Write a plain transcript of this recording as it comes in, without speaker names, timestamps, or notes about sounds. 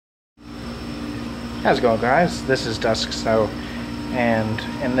How's it going, guys? This is DusxSnow, and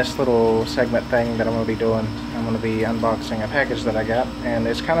in this little segment thing that I'm going to be doing, I'm going to be unboxing a package that I got, and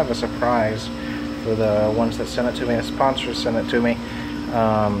it's kind of a surprise for the ones that sent it to me. The sponsors sent it to me.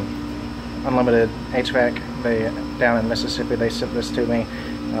 Unlimited HVAC, down in Mississippi, they sent this to me.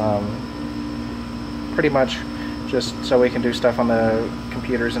 Pretty much just so we can do stuff on the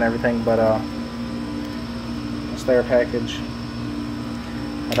computers and everything, but it's their package.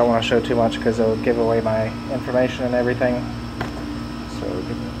 I don't want to show too much because it'll give away my information and everything. So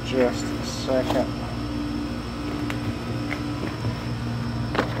give me just a second.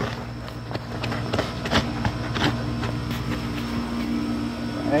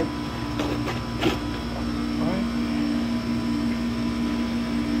 Alright.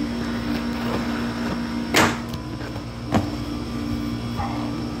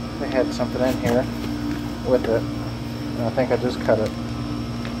 They had something in here with it, and I think I just cut it.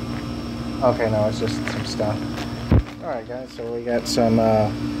 Okay, no, it's just some stuff. Alright guys, so we got some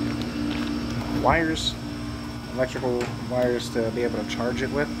wires, electrical wires to be able to charge it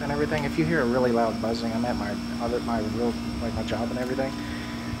with and everything. If you hear a really loud buzzing, I'm at my job and everything.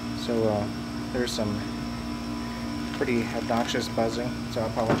 So there's some pretty obnoxious buzzing, so I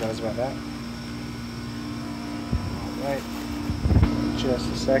apologize about that. Alright, just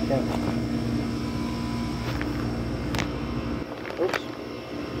a second. Oops.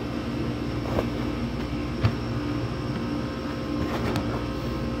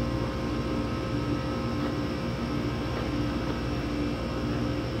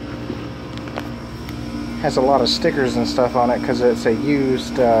 Has a lot of stickers and stuff on it because it's a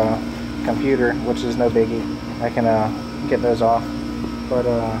used computer, which is no biggie. I can get those off, but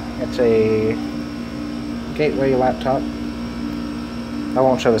it's a Gateway laptop. I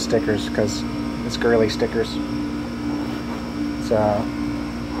won't show the stickers because it's girly stickers. It's a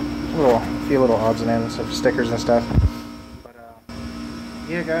few little odds and ends of stickers and stuff. But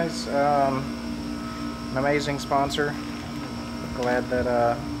yeah, guys, an amazing sponsor. Glad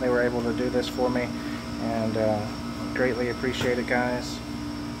that they were able to do this for me, and greatly appreciate it, guys.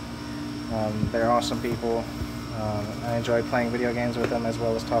 They're awesome people. I enjoy playing video games with them as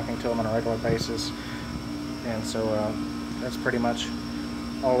well as talking to them on a regular basis, and so that's pretty much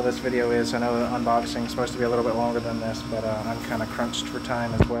all of this video is. I know the unboxing is supposed to be a little bit longer than this, but I'm kind of crunched for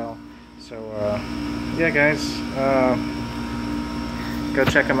time as well. So yeah, guys, go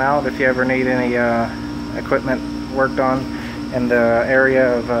check them out if you ever need any equipment worked on in the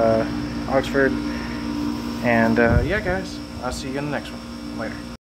area of Oxford. And yeah, guys, I'll see you in the next one. Later.